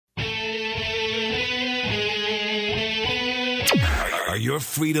Are your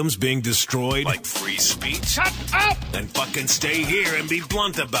freedoms being destroyed? Like free speech? Shut up! Then fucking stay here and be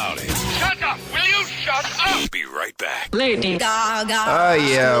blunt about it. Shut up! Will you shut up? Be right back. Lady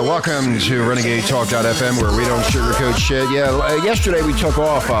Gaga. Welcome to Renegade Talk.fm, where we don't sugarcoat shit. Yesterday we took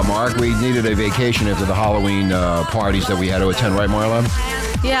off, Mark. We needed a vacation after the Halloween parties that we had to attend, right, Marla?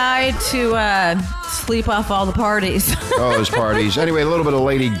 Yeah, I had to sleep off all the parties. Oh, those parties. Anyway, a little bit of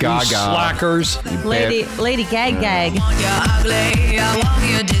Lady Gaga. You slackers. Lady Gag Gag.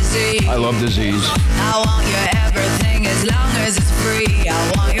 I love disease. I want your everything as long as it's free.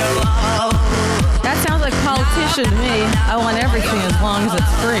 I want your love. That sounds like politician to me. I want everything as long as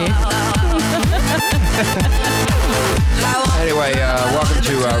it's free. Anyway, welcome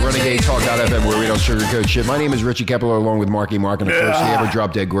to Renegade Talk.fm, where we don't sugarcoat shit. My name is Richie Kepler, along with Marky Mark, and of course the ever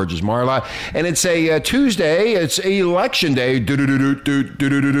drop dead gorgeous Marla. And it's a Tuesday. It's election day. Breaking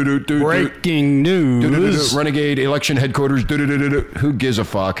news. Renegade election headquarters. Who gives a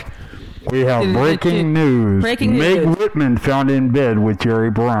fuck? We have breaking news. Breaking Meg news. Whitman found in bed with Jerry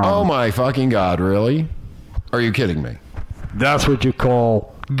Brown. Oh my fucking God, really? Are you kidding me? That's what you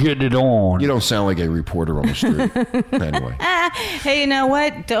call getting it on. You don't sound like a reporter on the street. Anyway. Hey, you know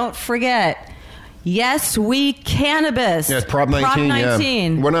what? Don't forget. Yes, we cannabis. Yeah, Prop 19. Yeah.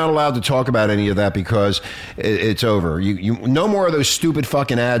 We're not allowed to talk about any of that because it's over. You no more of those stupid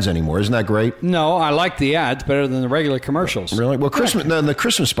fucking ads anymore. Isn't that great? No, I like the ads better than the regular commercials. Really? Well, Christmas. No, the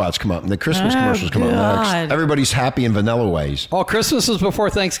Christmas spots come up, and the Christmas commercials come up next. Everybody's happy in vanilla ways. Oh, Christmas is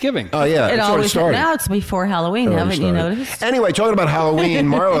before Thanksgiving. Oh yeah, It it's already always started. now it's before Halloween. Haven't you noticed? Anyway, talking about Halloween,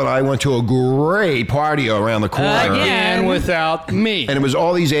 Marla and I went to a great party around the corner. Again, without me. And it was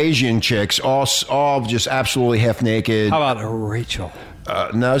all these Asian chicks, all just absolutely half naked. How about Rachel?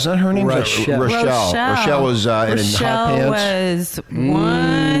 No, is that her name? Rochelle. Rochelle was in hot pants. Was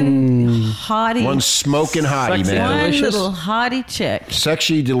one hottie. One smoking hottie, Sexy man. One delicious. little hottie chick.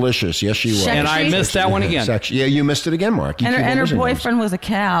 Sexy delicious. Yes, she was. Sexy. And I missed that one again. Sexy. Yeah, you missed it again, Mark. You And keep her losing boyfriend was a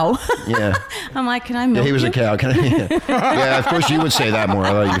cow. those. Yeah. I'm like, can I milk Yeah, he was you? a cow. Can I? Yeah, of course you would say that more.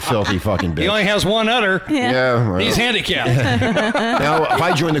 You filthy fucking bitch. He only has one udder. Yeah. Well. He's handicapped. Now, if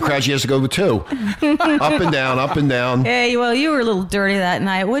I join the crowd, she has to go with two. Up and down, up and down. Hey, well, you were a little dirty that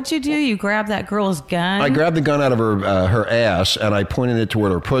night. What'd you do? You grabbed that girl's gun? I grabbed the gun out of her ass, and I pointed it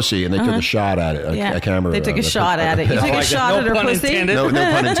toward her pussy, and they took a shot at it. Yeah. A camera. They took a shot at it. You took a like shot that. at her No pun pussy? intended. No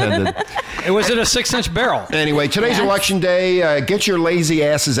pun intended. It was in a 6-inch barrel. Anyway, today's election day. Get your lazy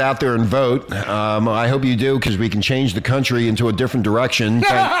asses out there and vote. I hope you do, because we can change the country into a different direction.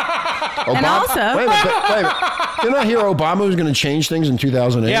 And also... Wait a minute. Didn't I hear Obama was going to change things in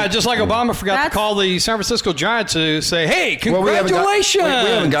 2008? Yeah, just like Obama forgot That's- to call the San Francisco Giants to say, hey, Well, congratulations. we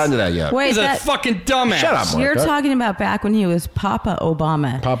haven't gotten to that yet. Wait, He's a that, fucking dumbass. Shut up, Mark. you're talking about back when he was Papa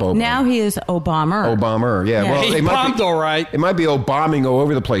Obama. Papa Obama. Now he is Obama. Obama, yeah. Yeah. Well, He it might bombed be, all right. It might be Obaming all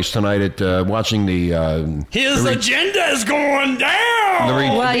over the place tonight at watching the His agenda is going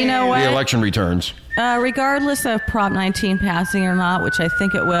down. Well, you know what? the election returns. Regardless of Prop 19 passing or not, which I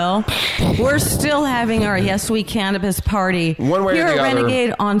think it will, we're still having our Yes We Cannabis party One way or here the at other.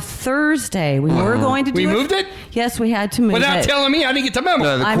 Renegade on Thursday. We were going to do We it. moved it? Yes, we had to move Without it. telling me, I didn't get the memo.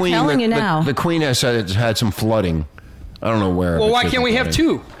 No, the I'm Queen, telling you now. The Queen has said it's had some flooding. I don't know where. Well, but why there's can't we some have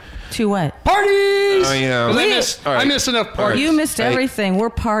flooding. two? To what? Parties! Oh, you know. 'Cause All right. I missed enough parties. You missed Hey. everything. We're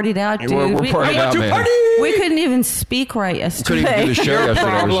partied out, dude. We're We- partied out, Two man. parties! We couldn't even speak right Couldn't even do yesterday. the show Your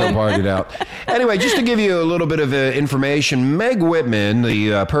yesterday. We're so problem. partied out. Anyway, just to give you a little bit of information, Meg Whitman,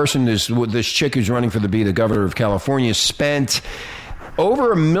 the person, this chick who's running for the governor of California, spent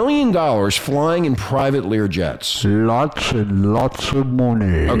over $1 million flying in private Learjets. Lots and lots of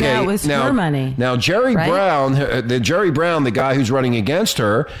money. Okay, Yeah, it was her money, Now, Jerry right? Brown, the guy who's running against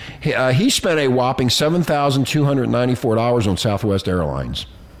her, he spent a whopping $7,294 on Southwest Airlines.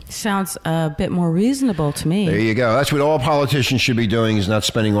 Sounds a bit more reasonable to me. There you go. That's what all politicians should be doing, is not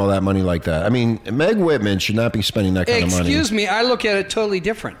spending all that money like that. I mean, Meg Whitman should not be spending that kind of money. Excuse me, I look at it totally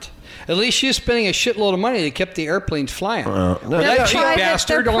different. At least she's spending a shitload of money that kept the airplanes flying. no, that yeah, cheap private-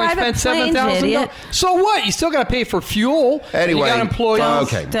 bastard they're only private spent planes, $7,000. idiot. So what? You still got to pay for fuel. Anyway, you got employees.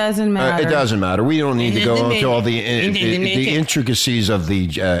 okay. Doesn't matter. It doesn't matter. We don't need to go into all the intricacies of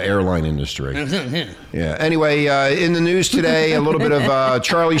the airline industry. Yeah. Anyway, in the news today, a little bit of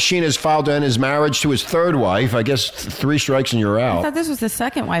Charlie Sheen has filed to end his marriage to his third wife. I guess 3 strikes and you're I out. thought this was the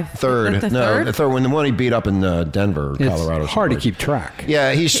second wife. Third. The No, third? the third one. The one he beat up in Denver, Colorado. It's hard to someplace. keep track.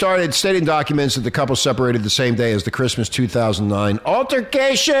 Yeah, he started stating documents that the couple separated the same day as the Christmas 2009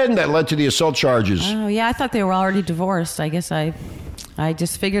 altercation that led to the assault charges. Oh, yeah, I thought they were already divorced. I guess I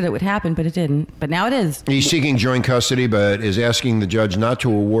just figured it would happen, but it didn't. But now it is. He's seeking joint custody, but is asking the judge not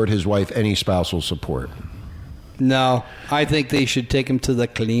to award his wife any spousal support. No, I think they should take him to the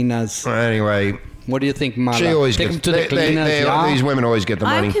cleaners. Anyway, What do you think, Mala? she always take gets. him to the cleaners. These women always get the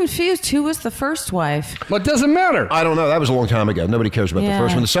money. I'm confused. Who was the first wife? What doesn't matter? I don't know. That was a long time ago. Nobody cares about the Yeah.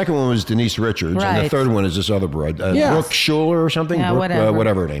 first one. The second one was Denise Richards, and the Right. third one is this other broad, Yeah. Brooke Schuler or something. Yeah, Brooke,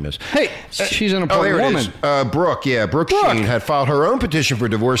 whatever. her name is. Hey, she's an Oh, there important it is. woman. Brooke Sheen had filed her own petition for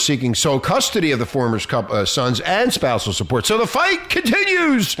divorce, seeking sole custody of the former sons and spousal support. So the fight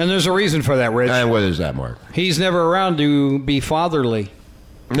continues. And there's a reason for that, Rich. And what is that, Mark? He's never around to be fatherly.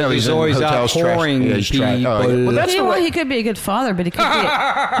 No, He's in always out hotels, trash. whoring Yeah, he's trash. people. Well, that's the way. He could be a good father, but he could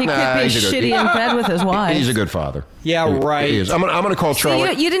be Nah, be he's a good- shitty in bed with his wife. He's a good father. Yeah, right. He is. I'm gonna call See,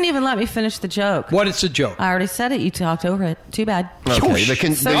 Charlie. you didn't even let me finish the joke. What? It's a joke. I already said it. You talked over it. Too bad. Okay,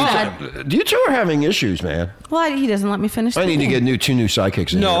 So bad. you two are having issues, man. Well, he doesn't let me finish. I the need to thing. get two new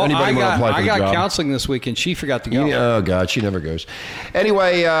sidekicks in No, here. Anybody I want to apply for got the job? counseling this week, and she forgot to go. Oh, God, she never goes.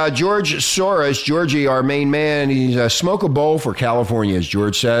 Anyway, George Soros, Georgie, our main man, he's smoke a bowl for California, as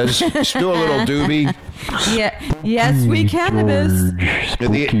George says. Still a little doobie. Yeah. Yes, we cannabis.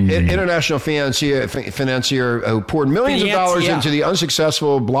 The international financier who poured millions of dollars into the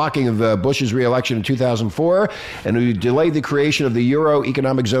unsuccessful blocking of Bush's re-election in 2004 and who delayed the creation of the Euro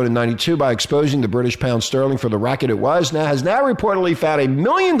economic zone in 92 by exposing the British pound sterling for the racket it was, has now reportedly found $1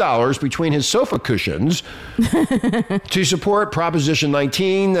 million between his sofa cushions to support Proposition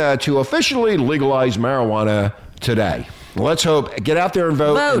 19 to officially legalize marijuana today. Let's hope. Get out there and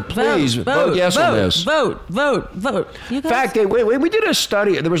vote. And please vote yes on this. Vote. You In guys, fact, we did a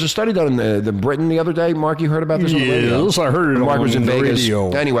study. There was a study done in the Britain the other day. Mark, you heard about this on the radio? Yes, I heard it Mark on was in the Vegas.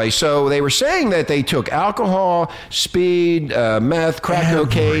 radio. Anyway, so they were saying that they took alcohol, speed, meth, crack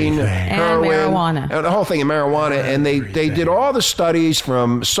cocaine, heroin, marijuana. and the whole thing in marijuana, and they did all the studies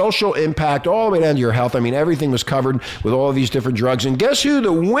from social impact all the way down to your health. I mean, everything was covered with all of these different drugs. And guess who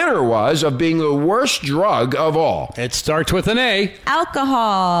the winner was of being the worst drug of all? It starts with an A.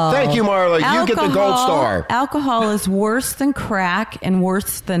 alcohol. Thank you, Marla. You get the gold star. Alcohol is worse than crack and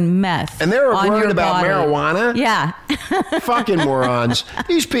worse than meth. And they're on worried your about body. marijuana? Yeah. Fucking morons.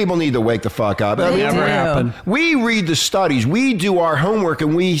 These people need to wake the fuck up. I They mean, Never do. happened. we read the studies, we do our homework,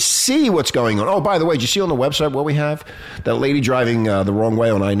 and we see what's going on. Oh, by the way, did you see on the website what we have? That lady driving the wrong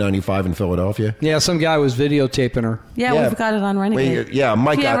way on I-95 in Philadelphia? Yeah, some guy was videotaping her. Yeah, we've got it on Renegade.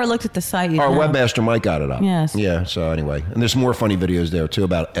 Mike If you got ever looked at the site, our know. webmaster Mike got it up. Yes. Yeah, so anyway. And there's more funny videos there, too,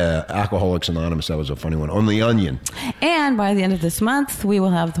 about Alcoholics Anonymous. That was a funny one. On The Onion. And by the end of this month, we will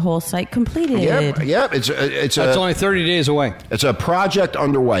have the whole site completed. Yep. It's That's a only 30 days away. it's a project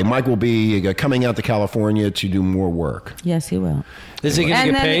underway. Mike will be coming out to California to do more work. Yes, he will. Is he going to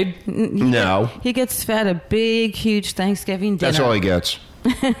And get then paid? No. He gets fed a big, huge Thanksgiving dinner. That's all he gets.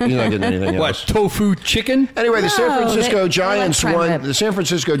 He's not getting anything What, else. tofu chicken? Anyway, the San No, Francisco they Giants like prime won. rib. The San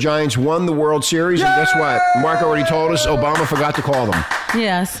Francisco Giants won the World Series, and guess what? Mark already told us Obama forgot to call them.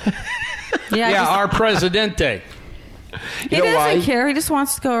 Yes. Yeah, our presidente. He You know doesn't why? care. He just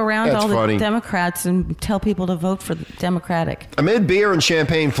wants to go around That's all funny. the Democrats and tell people to vote for the Democratic. Amid beer and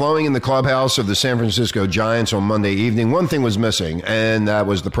champagne flowing in the clubhouse of the San Francisco Giants on Monday evening, one thing was missing, and that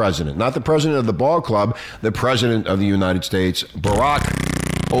was the president. Not the president of the ball club, the president of the United States, Barack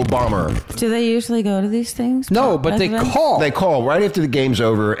Obama. Do they usually go to these things? No, but they Presidents? call. They call right after the game's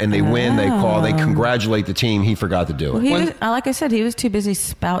over, and they win. They call. They congratulate the team. He forgot to do it. Well, like I said, he was too busy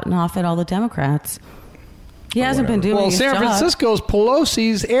spouting off at all the Democrats. He hasn't been doing Well, his San job. Francisco's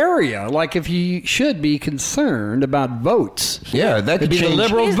Pelosi's area. Like, if you should be concerned about votes. Yeah, that It'd could be the change.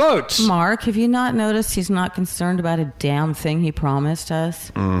 liberal votes. Mark, have you not noticed he's not concerned about a damn thing he promised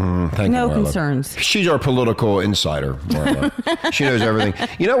us? Thank you, No Marla. concerns. She's our political insider, Marla. She knows everything.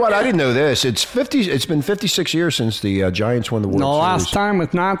 You know what? I didn't know this. It's been 56 years since the Giants won the World The Series. last time was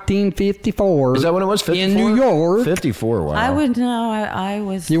 1954. Is that when it was? 54? In New York. 54. Wow. I would know. I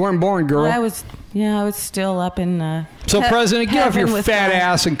was. You weren't born, girl. I was. Yeah, I was still up in. So, President, get off your heaven with fat God.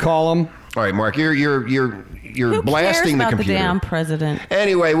 ass and call him. All right, Mark. You're Who blasting cares the about computer. the damn president?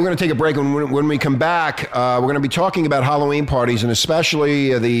 Anyway, we're going to take a break. When we come back, we're going to be talking about Halloween parties, and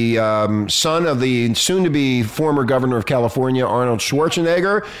especially the son of the soon-to-be former governor of California, Arnold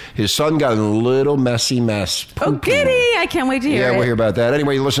Schwarzenegger. His son got in a little messy mess. Oh, giddy! I can't wait to hear Yeah, it. we'll hear about that.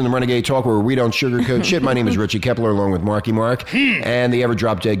 Anyway, you listen to Renegade Talk, where we don't sugarcoat shit. My name is Richie Kepler, along with Marky Mark, and the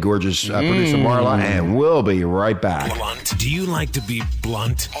ever-drop-dead gorgeous producer Marla, and we'll be right back. Blunt. Do you like to be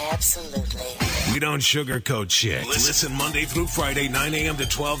blunt? Absolutely. We don't sugarcoat shit. Listen Monday through Friday, 9 a.m. to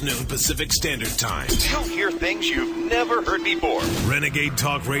 12 noon Pacific Standard Time. You'll hear things you've never heard before. Renegade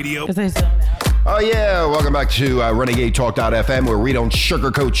Talk Radio. 'Cause I zoned out. Oh, yeah. Welcome back to Renegade Talk.fm, where we don't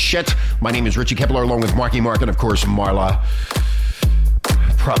sugarcoat shit. My name is Richie Kepler, along with Marky Mark, and, of course, Marla.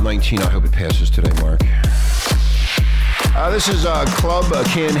 Prop 19, I hope it passes today, Mark. This is Club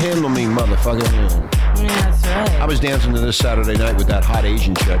Can't Handle Me, motherfucker. Yeah, that's right. I was dancing to this Saturday night with that hot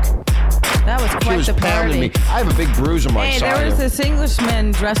Asian chick. That was She quite was the pounding party. me. I have a big bruise on my Hey, side. there was this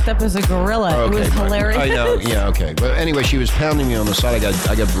Englishman dressed up as a gorilla. Okay, it was fine. hilarious. I know, yeah, okay. But anyway, she was pounding me on the side.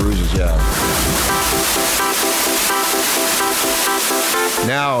 I got bruises, yeah.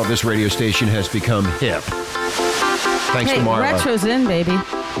 Now this radio station has become hip. Thanks Hey, to Marla. retro's in, baby.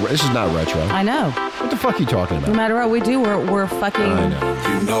 This is not retro. I know. What the fuck are you talking No about? matter what we do, we're fucking.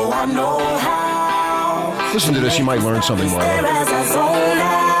 I know. Listen to this. You might learn something, Marla.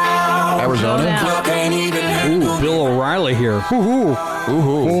 Arizona? Ooh, Bill O'Reilly here. Ooh.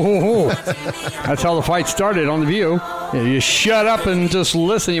 That's how the fight started on The View. Yeah, you shut up and just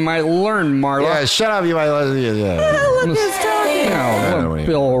listen. You might learn, Marla. Yeah, shut up. You might listen. Yeah. Look who's talking.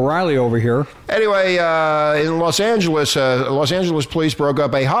 Bill O'Reilly over here. Anyway, in Los Angeles police broke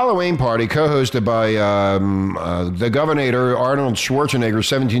up a Halloween party co-hosted by the governor, Arnold Schwarzenegger's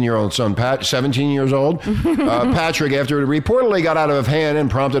 17-year-old son, 17 years old, Patrick, after it reportedly got out of hand and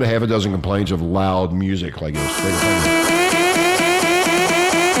prompted a half a dozen complaints of loud music like this.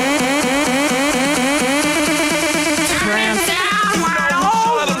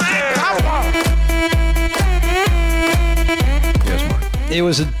 It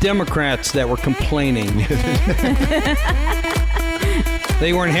was the Democrats that were complaining.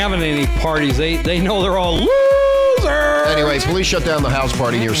 They weren't having any parties. They know they're all losers. Anyway, police shut down the house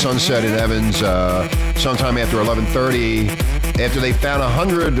party near Sunset in Evans sometime after 11:30 after they found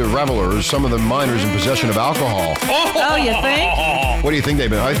 100 revelers, some of them minors, in possession of alcohol. Oh, you think? What do you think they've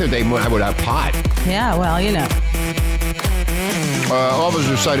been? I think they would have pot. Yeah, well, you know.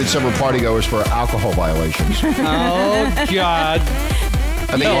 Officers cited several partygoers for alcohol violations. Oh, God.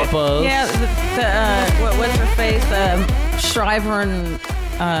 I mean, Yeah, what's her face? Shriver and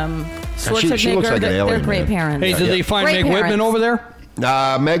Schwarzenegger. she looks like an they're alien, great man. parents. Hey, did they find Great Meg parents. Whitman over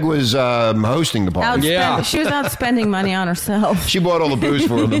there? Meg was hosting the party. Yeah. She was out spending money on herself. She bought all the booze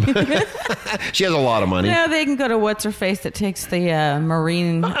for them. She has a lot of money. You know, they can go to what's her face that takes the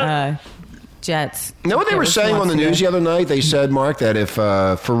marine jets. You know what they were saying on the news the other night? They said, Mark, that if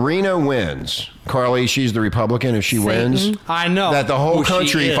Farina wins, Carly, she's the Republican. If she wins, I know. that the whole who she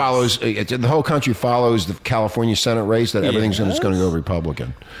country is. follows. The whole country follows the California Senate race. That everything's just going to go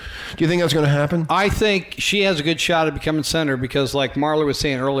Republican. Do you think that's going to happen? I think she has a good shot at becoming senator because, like Marla was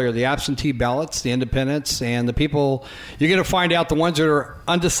saying earlier, the absentee ballots, the independents, and the people, you're going to find out the ones that are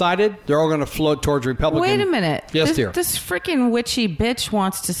undecided, they're all going to float towards Republican. Wait a minute. Yes, dear. This freaking witchy bitch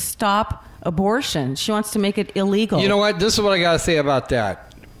wants to stop abortion. She wants to make it illegal. You know what? This is what I got to say about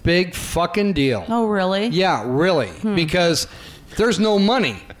that. Big fucking deal. Oh, really? Yeah, really. Because there's no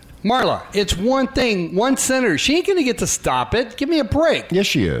money. Marla, it's one thing, one senator. She ain't going to get to stop it. Give me a break. Yes,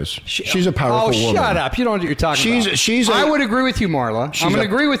 she is. She's a powerful woman. Oh, shut up. You don't know what you're talking about. I would agree with you, Marla. I'm going to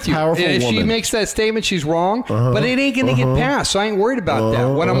agree with you. Powerful if she woman. makes that statement, she's wrong. But it ain't going to get passed, so I ain't worried about that.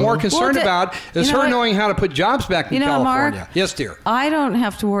 What I'm more concerned about is her knowing how to put jobs back in California. Mark, yes, dear. I don't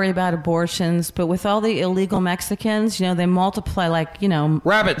have to worry about abortions, but with all the illegal Mexicans, they multiply like,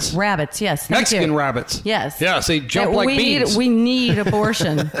 Rabbits. Rabbits, yes. Thank Mexican you. rabbits. Yes. Yes, they jump like beans. We need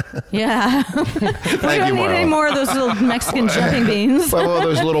abortion. Yeah. We don't need any more of those little Mexican jumping beans. Well, all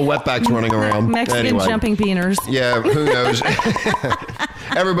those little wetbacks running around. Mexican Anyway. jumping beaners. Yeah, who knows?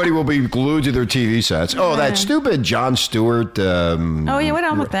 Everybody will be glued to their TV sets. Oh, that stupid Jon Stewart. Oh, yeah, what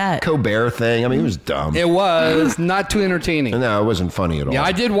on with that? Colbert thing. I mean, it was dumb. It was not too entertaining. No, it wasn't funny at all. Yeah,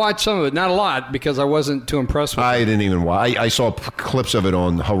 I did watch some of it. Not a lot because I wasn't too impressed with it. I didn't even watch. I saw clips of it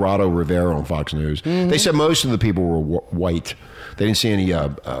on Gerardo Rivera on Fox News. They said most of the people were white. They didn't see any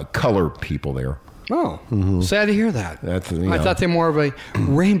color people there. Oh, sad to hear that. That's, I thought they were more of a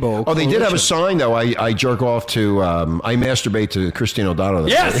rainbow. Oh, they did have a coalition. sign, though. I jerk off to, I masturbate to Christine O'Donnell.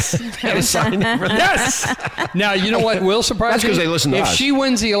 Yes! They had a sign for that. Yes! Now, you know what will surprise That's me? 'cause they listen to if us. she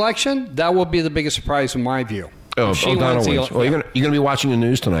wins the election, that will be the biggest surprise in my view. Oh, If she O'Donnell wins the wins. Well, you're going to be watching the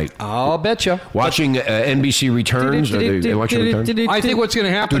news tonight. I'll betcha. Watching NBC returns, or the election returns. I think what's going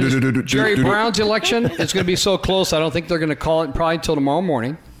to happen is Jerry Brown's election is going to be so close, I don't think they're going to call it probably until tomorrow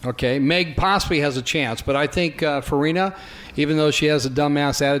morning. Okay, Meg possibly has a chance, but I think Farina, even though she has a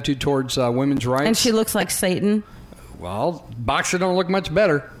dumbass attitude towards women's rights. And she looks like Satan. Well, Boxer don't look much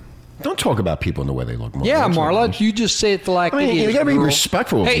better. Don't talk about people in the way they look. Yeah, That's Marla, nice. you just say it like I mean, it you is. got to be girl.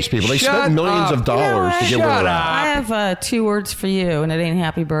 respectful of Hey, these people. They shut spend millions up. of dollars to get where Shut they're up. I at. have 2 words for you, and it ain't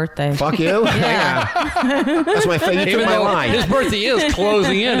happy birthday. Fuck you. Yeah. That's my favorite. You Even took my though line. his birthday is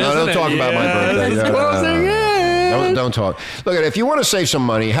closing in, No, isn't don't it? talk about my birthday. It's No, no, no, closing no. in. Don't talk. Look, if you want to save some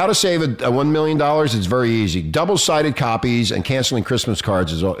money, how to save a $1 million, it's very easy. Double-sided copies and canceling Christmas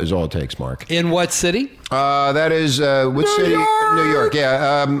cards is all it takes, Mark. In what city? That is what city? New York.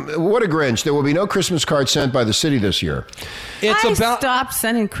 Yeah. What a Grinch! There will be no Christmas cards sent by the city this year. I stopped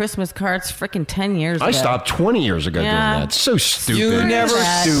sending Christmas cards freaking 10 years ago. I stopped 20 years ago doing that. So stupid.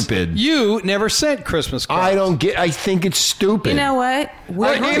 Stupid. You never sent Christmas cards. I think it's stupid. You know what?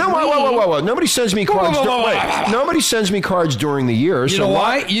 Whoa. Nobody sends me cards. Nobody sends me cards during the year. You know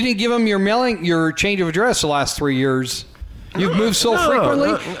why? You didn't give them your change of address the last 3 years. You've moved so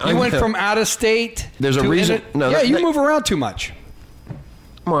frequently. You went from out of state. There's a reason. You move around too much.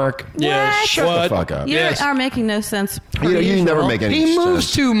 Mark. Yes. Shut the fuck up. You are making no sense. You never make any sense. He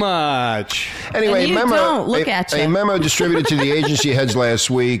moves too much. Anyway, a memo distributed to the agency heads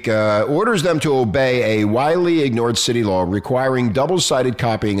last week orders them to obey a widely ignored city law requiring double-sided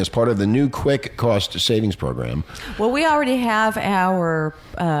copying as part of the new quick cost savings program. Well, we already have our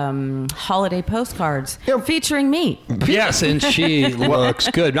holiday postcards featuring me. Yes, and she looks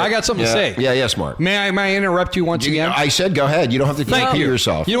good. I got something to say. Yeah, yes, Mark. May I interrupt you once again? I said go ahead. You don't have to repeat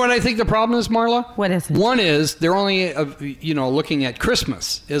yourself. You know what I think the problem is, Marla? What is it? One is they're only looking at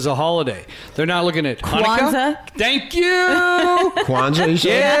Christmas as a holiday. They're not looking at Hanukkah. Kwanzaa? Thank you. Kwanzaa, you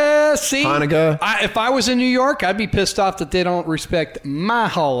said? Yeah, see? Hanukkah. If I was in New York, I'd be pissed off that they don't respect my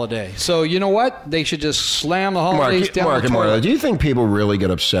holiday. So you know what? They should just slam the holidays down the toilet. Mark, do you think people really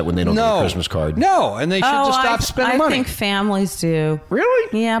get upset when they don't get a Christmas card? No, and they should just stop spending money. I think families do.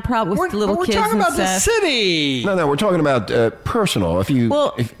 Really? Yeah, probably with little kids and stuff. We're talking about the city. No, we're talking about personal. If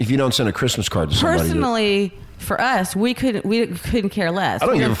you don't send a Christmas card to somebody. Personally, for us, we couldn't care less. I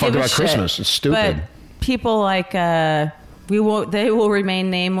don't give a fuck about Christmas. It's stupid. But people like they will remain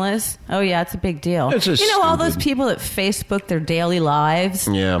nameless. Oh yeah, it's a big deal. It's just all stupid. those people that Facebook their daily lives.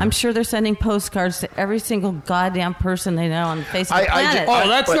 Yeah, I'm sure they're sending postcards to every single goddamn person they know on the face of the planet.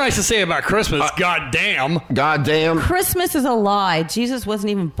 That's nice to say about Christmas. Goddamn. Christmas is a lie. Jesus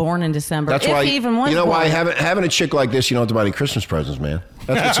wasn't even born in December. That's why. Why having a chick like this, you don't have to buy any Christmas presents, man.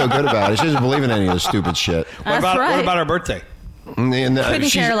 That's what's so good about it. She doesn't believe in any of this stupid shit. What about her birthday? Couldn't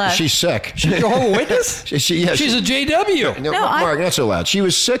care less. She's sick. She's a Jehovah's Witness? She's a JW. No, Mark, not so loud. She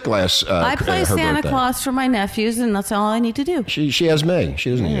was sick last I play her Santa birthday. Claus for my nephews, and that's all I need to do. She has me. She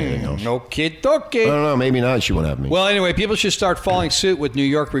doesn't need anything else. No kid toque. I don't know. Maybe not. She won't have me. Well, anyway, people should start following suit with New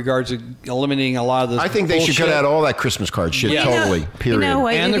York regards to eliminating a lot of this. I think they should cut out all that Christmas card shit. Yeah. Totally. Period.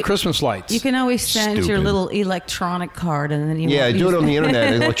 And the Christmas lights. You can always send your little electronic card, and then you do it on the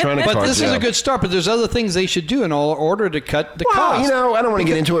internet. Electronic but cards. This is a good start. But there's other things they should do in order to cut the cost. I don't want to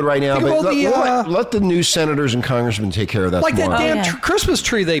get into it right now, but let the new senators and congressmen take care of that tomorrow. That damn Christmas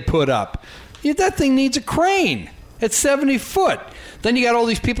tree they put up. That thing needs a crane. It's 70 foot. Then you got all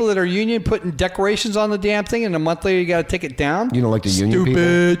these people that are union putting decorations on the damn thing, and a month later you got to take it down. You don't like the union people?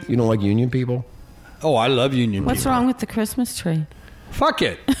 You don't like union people? Oh, I love union people. What's wrong with the Christmas tree? Fuck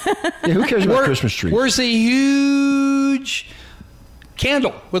it. Yeah, who cares about Christmas trees? Where's the huge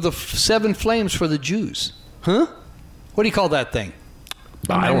candle with the 7 flames for the Jews? Huh? What do you call that thing?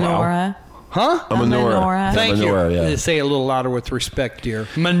 I don't know. Huh? A menorah. Thank you. Yeah. Say it a little louder with respect, dear.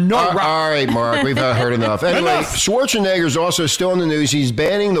 Menorah. All right, Mark. We've heard enough. Anyway, Schwarzenegger's also still in the news. He's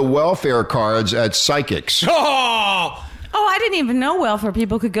banning the welfare cards at psychics. Oh, I didn't even know welfare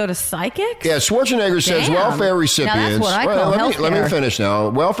people could go to psychics. Yeah, Schwarzenegger says welfare recipients. Now that's what I call healthcare. Let me finish now.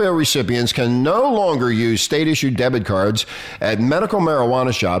 Welfare recipients can no longer use state-issued debit cards at medical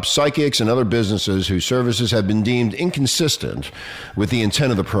marijuana shops, psychics, and other businesses whose services have been deemed inconsistent with the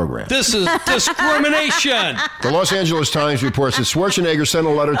intent of the program. This is discrimination. The Los Angeles Times reports that Schwarzenegger sent a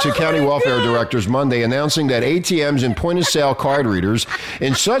letter to county welfare directors Monday announcing that ATMs and point-of-sale card readers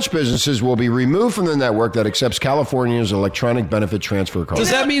in such businesses will be removed from the network that accepts California's electronic benefit transfer cards.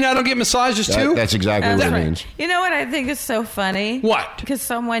 Does that mean I don't get massages too? That's exactly what it means. You know what I think is so funny? What? Because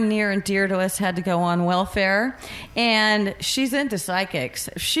someone near and dear to us had to go on welfare, and she's into psychics.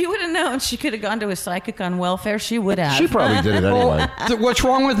 If she would have known she could have gone to a psychic on welfare, she would have. She probably did it anyway. What's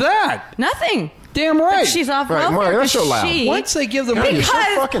wrong with that? Nothing. Damn right. But she's off welfare. Mark, that's so loud. Once they give them... You're so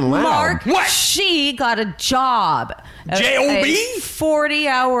fucking loud. Mark, what? She got a job. J-O-B? A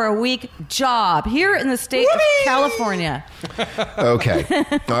 40-hour-a-week job here in the state of California. Okay.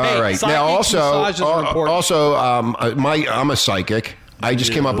 All right. Now, also, I'm a psychic. I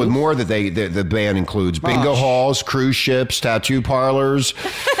just came up with more that the ban includes bingo halls, cruise ships, tattoo parlors,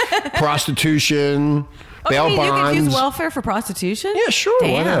 prostitution. Bail bonds. You can use welfare for prostitution? Yeah, sure.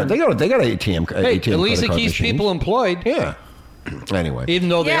 Damn. Why not? They got ATM. Hey, ATM at least it keeps people employed. Yeah. Anyway, even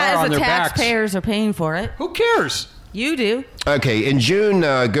though they are on their backs. Taxpayers are paying for it. Who cares? You do. Okay, in June,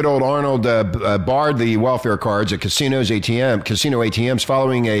 good old Arnold barred the welfare cards at casino ATMs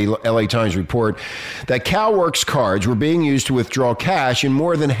following a LA Times report that CalWorks cards were being used to withdraw cash in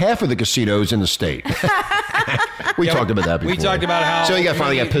more than half of the casinos in the state. We talked about that before. We talked about how... So you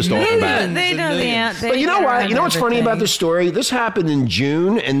finally got pissed off about it. They know the answer. But you know what? You know what's funny about this story? This happened in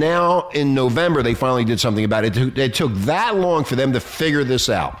June, and now in November they finally did something about it. It took that long for them to figure this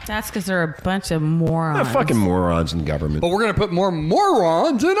out. That's because they're a bunch of morons. They're fucking morons in government. But we're going to put more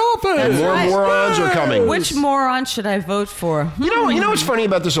morons in office. And more morons are coming. Which moron should I vote for? You know what's funny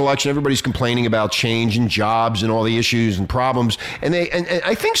about this election? Everybody's complaining about change and jobs and all the issues and problems. And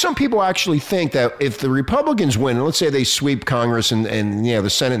I think some people actually think that if the Republicans win, and let's say they sweep Congress and the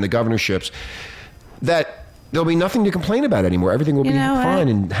Senate and the governorships, that there'll be nothing to complain about anymore. Everything will be fine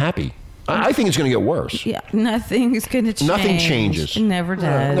and happy. I think it's going to get worse. Yeah, nothing is going to change. Nothing changes. It never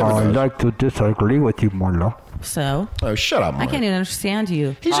does. I'd like to disagree with you, Marla. So? Oh, shut up, Mark. I can't even understand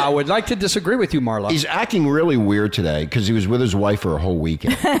you. I would like to disagree with you, Marla. He's acting really weird today because he was with his wife for a whole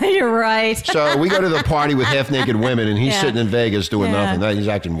weekend. You're right. So we go to the party with half-naked women, and he's sitting in Vegas doing nothing. He's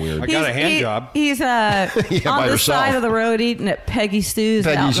acting weird. I got a hand job. He's on the side of the road eating at Peggy Sue's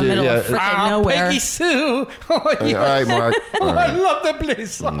out in the middle of freaking nowhere. Peggy Sue. All right, Mark. All right. I love that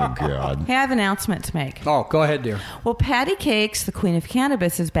place. Oh, God. I have an announcement to make. Oh, go ahead, dear. Well, Patty Cakes, the queen of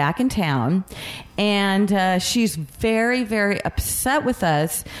cannabis, is back in town, and she's very, very upset with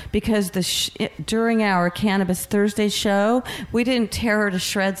us because during our Cannabis Thursday show, we didn't tear her to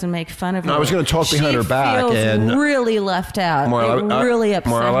shreds and make fun of her. I was going to talk behind her back. She feels and really left out. Marla, It really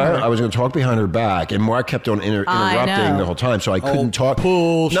upset Marla, her. I was going to talk behind her back, and Mark kept on interrupting the whole time, so I couldn't talk.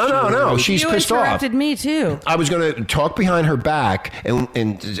 No. She's pissed off. You interrupted me, too. I was going to talk behind her back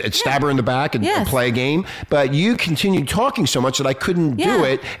and stab her in the back and play a game, but you continued talking so much that I couldn't do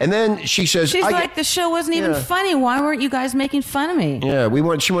it. And then she says... She's like, the show wasn't even funny. Why weren't you guys making fun of me? Yeah,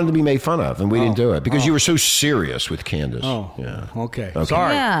 she wanted to be made fun of, and we didn't do it because you were so serious with Candace. Oh, yeah. Okay.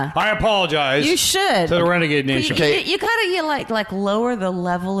 Sorry. Yeah. I apologize. You should. To the Renegade Nation. You gotta like lower the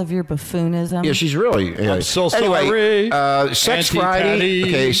level of to buffoonism. Yeah, she's really. I'm so sorry. Sex Friday. Patty.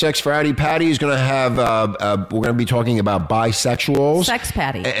 Okay, Sex Friday. Patty is going to have. We're going to be talking about bisexuals. Sex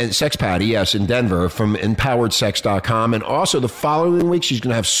Patty. And Sex Patty, yes, in Denver from empoweredsex.com, and also the following week she's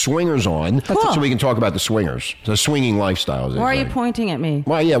going to have swingers on, so we can talk about the swingers, the swinging lifestyles. Why are you pointing at me?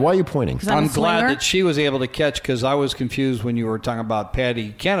 Why? Yeah, why are you pointing? I'm glad that she was able to catch because I was confused when you were talking about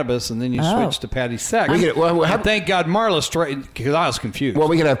Patty Cannabis and then you switched to Patty Sex. Thank God Marla straightened because I was confused. Well,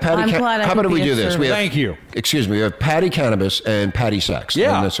 we can have Patty. How about we do this? Thank you. Excuse me. We have Patty Cannabis and Patty Sex.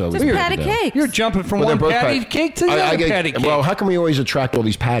 Yeah, just Patty Cakes. You're jumping from one Patty Cake to the other Patty Cake. Well, how come we always attract all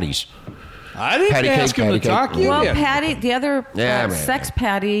these Patties? I didn't ask him to talk you. Well, Patty, the other Sex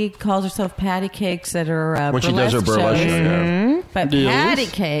Patty calls herself Patty Cakes that are when she does her burlesque show. But Patty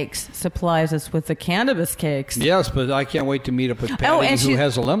Cakes supplies us with the cannabis cakes. Yes, but I can't wait to meet up with Patty, who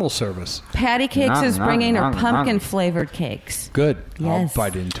has a limo service. Patty Cakes is bringing her pumpkin-flavored cakes. Good. Yes. I'll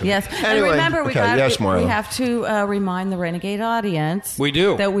bite into it. Yes. Anyway, and remember, we Marla. have to remind the Renegade audience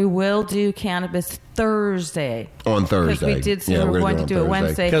that we will do Cannabis Thursday. On Thursday. Because we did say we were going to do it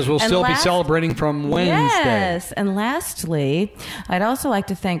Wednesday. Because we'll still be celebrating from Wednesday. Yes. And lastly, I'd also like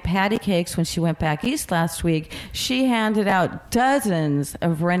to thank Patty Cakes when she went back east last week. She handed out dozens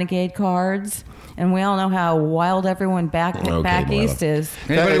of Renegade cards. And we all know how wild everyone back east is.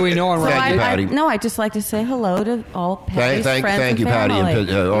 Anybody we know on Renegade? Patty. I'd just like to say hello to all Patty's friends thank you, and family.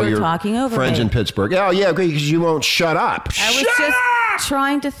 Patty, and all your talking over friends me. in Pittsburgh. Oh, yeah, because you won't shut up. I was just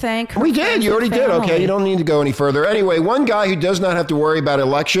trying to thank her. We did. You already did. Okay, you don't need to go any further. Anyway, one guy who does not have to worry about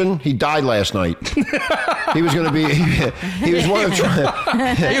election, he died last night. He was going to be. He was one of.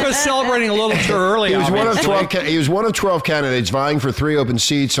 He was celebrating a little too early. He was one of 12. He was one of 12 candidates vying for 3 open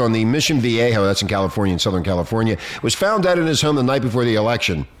seats on the Mission Viejo. That's in California, in Southern California. Was found dead in his home the night before the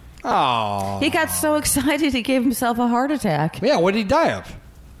election. Oh. He got so excited he gave himself a heart attack. Yeah, what did he die of?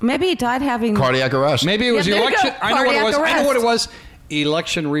 Maybe he died having cardiac arrest. Maybe it was election. I know what it was. Arrest. I know what it was.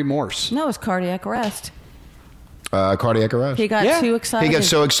 Election remorse. No, it was cardiac arrest. Cardiac arrest. He got too excited. He got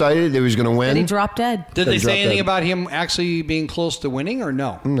so excited that he was going to win. And he dropped dead. Did they say anything about him actually being close to winning or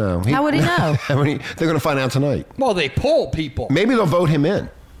no? No. How would he know? They're going to find out tonight. Well, they poll people. Maybe they'll vote him in.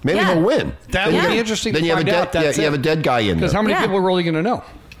 Maybe he'll win. That would be interesting to find out. You have a dead guy in there. Because how many people are really going to know?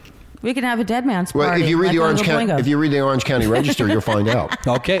 We can have a dead man's party. Well, if you read the Orange County Register, you'll find out.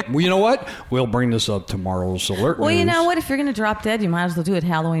 Okay. Well, you know what? We'll bring this up tomorrow's alert. Well, you know what? If you're going to drop dead, you might as well do it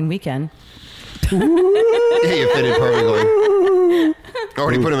Halloween weekend. You fit it perfectly.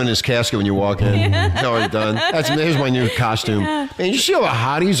 Already put him in his casket when you walk in. It's already done. Here's my new costume. Man, you see all the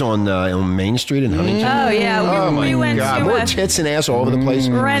hotties on Main Street in Huntington? Oh, yeah. We went God. to More tits and ass all over the place.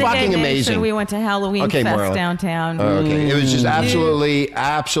 Renegade Fucking amazing. Nation. We went to Halloween Fest Marla. downtown. Okay. It was just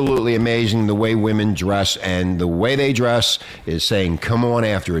absolutely amazing the way women dress, and the way they dress is saying, come on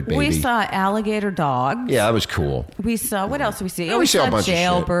after it, baby. We saw alligator dogs. Yeah, that was cool. We saw, what else did we see? Yeah, we saw a bunch of shit.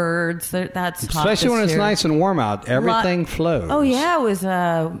 Jailbirds. That's hot Especially this when it's year. nice and warm out. Everything flows. Oh, yeah. It was.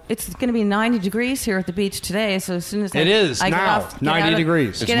 It's going to be 90 degrees here at the beach today. So as soon as It is now, 90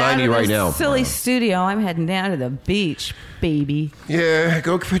 degrees. It's 90 right now. Silly studio. I'm heading down to the beach, baby. Yeah,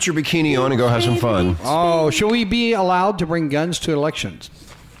 go put your bikini on and go have some fun. Oh, should we be allowed to bring guns to elections?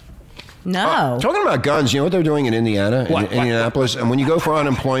 No. Talking about guns, you know what they're doing in Indiana, Indianapolis? And when you go for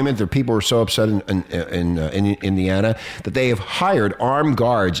unemployment, the people are so upset in Indiana that they have hired armed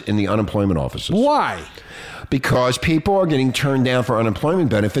guards in the unemployment offices. Why? Because people are getting turned down for unemployment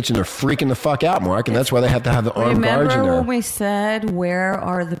benefits and they're freaking the fuck out, Mark, and that's why they have to have the armed guards in there. Remember when we said, where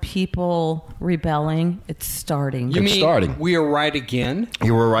are the people rebelling? It's starting. You mean starting. we are right again?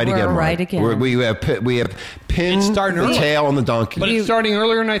 You were right We're again, Mark. right again. We have pinned It's starting the early. tail on the donkey. But it's starting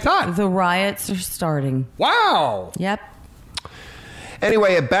earlier than I thought. The riots are starting. Wow. Yep.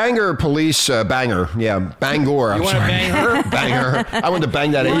 Anyway, a Bangor police Bangor. You I'm want to sorry. bang her? Bang her. I wanted to bang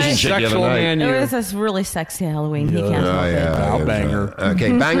that Asian chick the other Sexual night. man It you. was this really sexy Halloween. He can't help it. I'll bang her.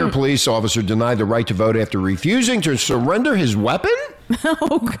 Okay, Bangor police officer denied the right to vote after refusing to surrender his weapon?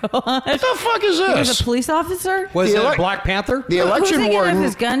 Oh, God. What the fuck is He was this? a police officer? Was The it elec- Black Panther? The election Who's he gonna warden. give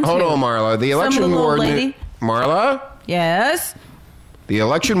his gun Hold to? on, Marla. The Some election little old warden. lady? Marla? Yes. The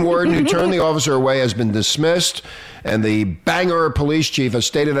election warden who turned the officer away has been dismissed, and the Bangor police chief has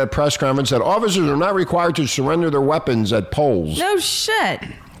stated at a press conference that officers are not required to surrender their weapons at polls. No shit.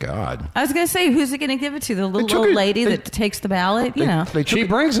 God. I was going to say, who's it going to give it to? The little took old it- lady they- that takes the ballot? You know. They took She it-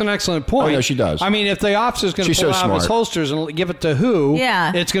 brings an excellent point. Oh, yeah, she does. I mean, if the officer's going to She's pull so out of his smart. holsters and give it to who,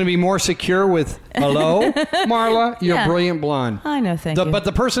 Yeah. it's going to be more secure with, hello, Marla, you're Yeah. brilliant blonde. I know, thank you. But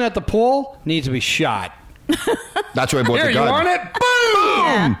the person at the pool needs to be shot. That's why I bought Here, the you gun. want it? Boom!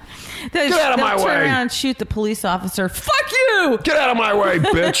 Yeah. Get out of my They'll way. turn around and shoot the police officer. Fuck you! Get out of my way,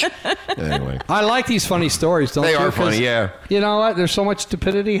 bitch. Anyway. I like these funny stories, don't They you? are 'Cause funny, yeah. You know what? There's so much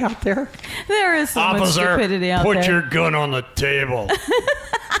stupidity out there. There is so much stupidity out there. gun on the table.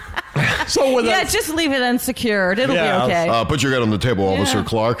 So with Yeah, a, just leave it unsecured. It'll Yeah, be okay. Put your gun on the table, Officer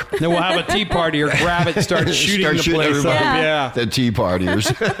Clark. then we'll have a tea party or grab it and start shooting Start the shooting place up. everybody. Yeah. The tea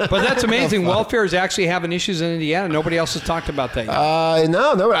partiers. But that's amazing. Welfare is actually having issues in Indiana. Nobody else has talked about that yet.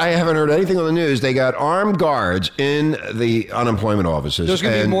 No, I haven't heard anything on the news. They got armed guards in the unemployment offices. There's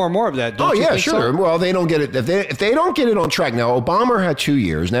going to be and- more and more of that. Don't Oh you yeah, think sure. so? Well, they don't get it if they don't get it on track. Now, Obama had 2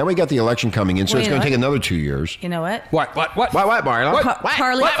 years. Now we got the election coming in, so Well, it's you going know to take what? another 2 years. You know what? What,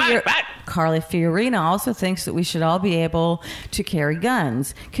 Marla? Carly Fiorina also thinks that we should all be able to carry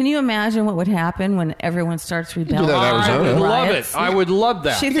guns. Can you imagine what would happen when everyone starts rebelling? that in I Arizona. would love Riots? it. I would love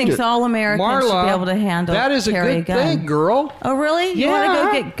that. She thinks all Americans should be able to handle that is a carry good gun. thing, girl. Oh, really? You want to Yeah.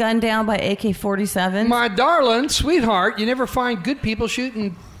 go get gunned down by AK-47? My darling, sweetheart, you never find good people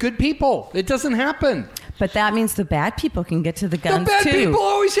shooting good people. It doesn't happen. But that means the bad people can get to the The guns bad too. people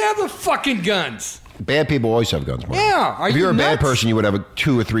always have the fucking guns. Bad people always have guns. Marla. Yeah, are if you you're a bad nuts? person, you would have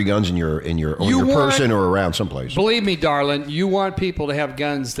 2 or 3 guns on your You person want- or around someplace. Believe me, darling, you want people to have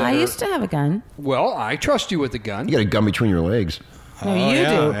guns that I are... used to have a gun. Well, I trust you with the gun. You got a gun between your legs. No, you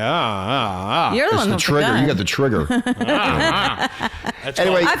do. Yeah. You're the It's one the with trigger. the gun. You got the trigger.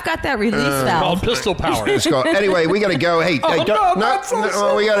 Anyway, I've got that release valve. Called pistol power. anyway, we got to go. Hey, Oh, don't- no, that's so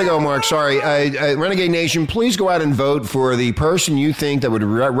sad. we got to go, Mark. Sorry. Renegade Nation, please go out and vote for the person you think that would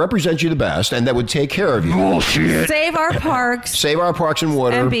represent you the best and that would take care of you. Save our parks Save our parks and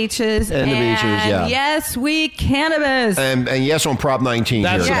water. and beaches. And the beaches, yeah. Yes, we cannabis. And yes on Prop 19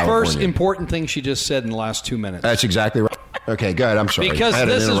 That's here the in first California. important thing she just said in the last 2 minutes. That's exactly right. Okay, good. I'm sorry. Because I had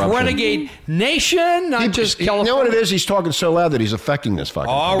an this is interruption. Renegade Nation, not just You California. know what it is? He's talking so loud that he's affecting this fucking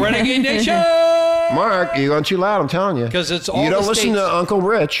Oh, thing. Renegade Nation! Mark, you're going too loud, I'm telling you. 'Cause it's all You don't the listen states. to Uncle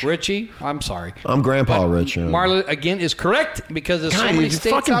Rich. Richie, I'm sorry. I'm Grandpa Rich. You know. Marla, again, is correct because there's so God, many he's a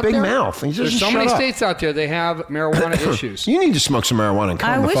states fucking out big there. mouth. He doesn't There's so shut many up. states out there. They have marijuana issues. You need to smoke some marijuana and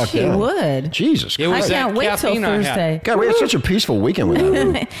calm I the wish fuck he down. would. Jesus It was I Christ. that can't wait till caffeine I had. Thursday. God, we had such a peaceful weekend without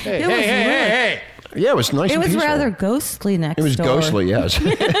him. Hey, It was hey. Yeah, it was nice It and was peaceful. rather ghostly next It was door. ghostly, yes.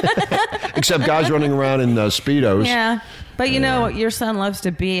 Except guys running around in Speedos. Yeah. But you know, your son loves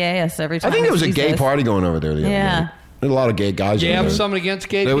to BA us every I time. think there was a he gay says- party going over there the other Yeah. night. There were a lot of gay guys Do you over have there. something against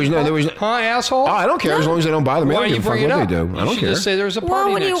gay There was no- people? there was no- Huh, asshole? Oh, I don't care as long as they don't bother me. Why I do don't you give a fuck bring it what up? they do. I You don't should care. just say there's a Well,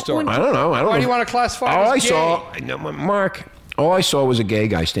 party when you- next door. when- I don't know. Why do you want to classify All it I as gay? saw, Mark, All I saw was a gay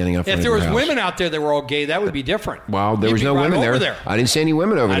guy standing up. If there was women out there that were all gay, that would be different. Well, there was no women there. I didn't see any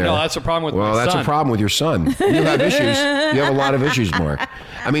women over there. I know, that's a problem with my son. Well, that's a problem with your son. You have issues. You have a lot of issues, Mark.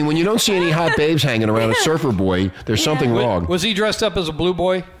 I mean, when you don't see any hot babes hanging around a surfer boy, there's something wrong. Was he dressed up as a blue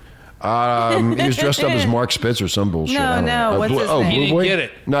boy? He was dressed up as Mark Spitz or some bullshit. No, what's his name? He didn't get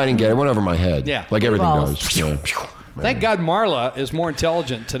it. No, I didn't get it. It went over my head. Yeah. Like everything Balls. does. Yeah. Thank God Marla is more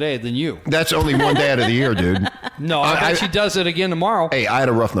intelligent today than you. That's only one day out of the year, dude. No, I bet she does it again tomorrow. Hey, I had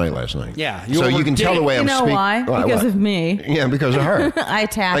a rough night last night. Yeah. So you can tell the way I'm speaking. You know why? Because of me. Yeah, because of her. I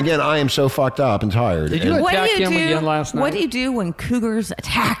attacked. Again, I am so fucked up and tired. Did you What attack do you him do? again last night? What do you do when cougars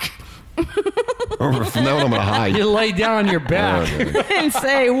attack? Now I'm going to hide. You lay down on your back. And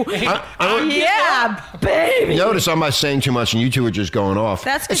say, yeah, baby. Notice I'm not saying too much, and you two are just going off.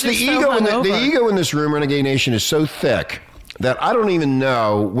 That's 'cause it's the you're so ego. hungover. The ego in this room, Renegade Nation, is so thick that I don't even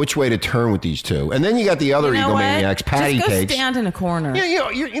know which way to turn with these two. And then you got the other You know egomaniacs, what? patty Just go cakes. stand in a corner. Yeah,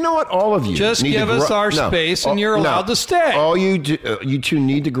 you know what? All of you Just need give to us grow- our space, and you're allowed to stay. All you two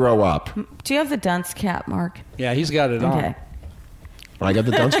need to grow up. Do you have the dunce cap, Mark? Yeah, he's got it on. Okay. I got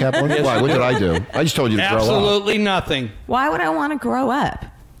the dunce cap on. Why? What did I do? I just told you to grow up. Absolutely nothing. Why would I want to grow up?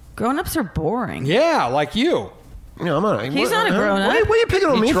 Grown-ups are boring. Yeah, like you. No, I'm not. He's not a grown-up. What are you picking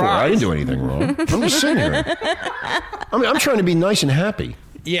on He me for? tries. I didn't do anything wrong. I'm just sitting here. I mean, I'm trying to be nice and happy.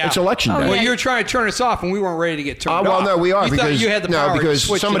 Yeah. It's election day. Well, you were trying to turn us off, and we weren't ready to get turned off. Well, no, we are You thought because you had the power because to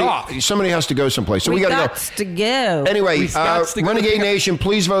switch it off. somebody has to go someplace, so we got to go. to go. Anyway, We gots to go Renegade pick up- Nation,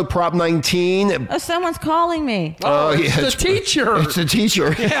 please vote Prop 19. Oh, someone's calling me. Oh, yeah, it's the teacher. It's the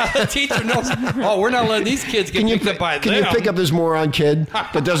teacher. Yeah, the teacher knows. Oh, we're not letting these kids get picked up by Can them. you pick up this moron kid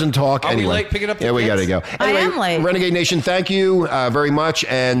that doesn't talk? Are we anyway, late picking up the yeah, we got kids? to go. I Anyway, am late. Renegade Nation, thank you very much,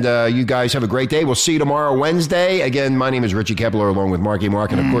 and you guys have a great day. We'll see you tomorrow, Wednesday. Again, my name is Richie Kepler, along with Marky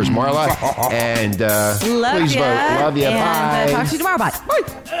Mark, and of course Marla. And Love please ya. vote. Love you. And, Bye. talk to you tomorrow.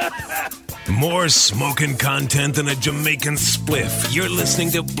 Bye. More smoking content than a Jamaican spliff. You're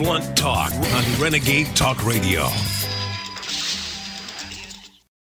listening to Blunt Talk on Renegade Talk Radio.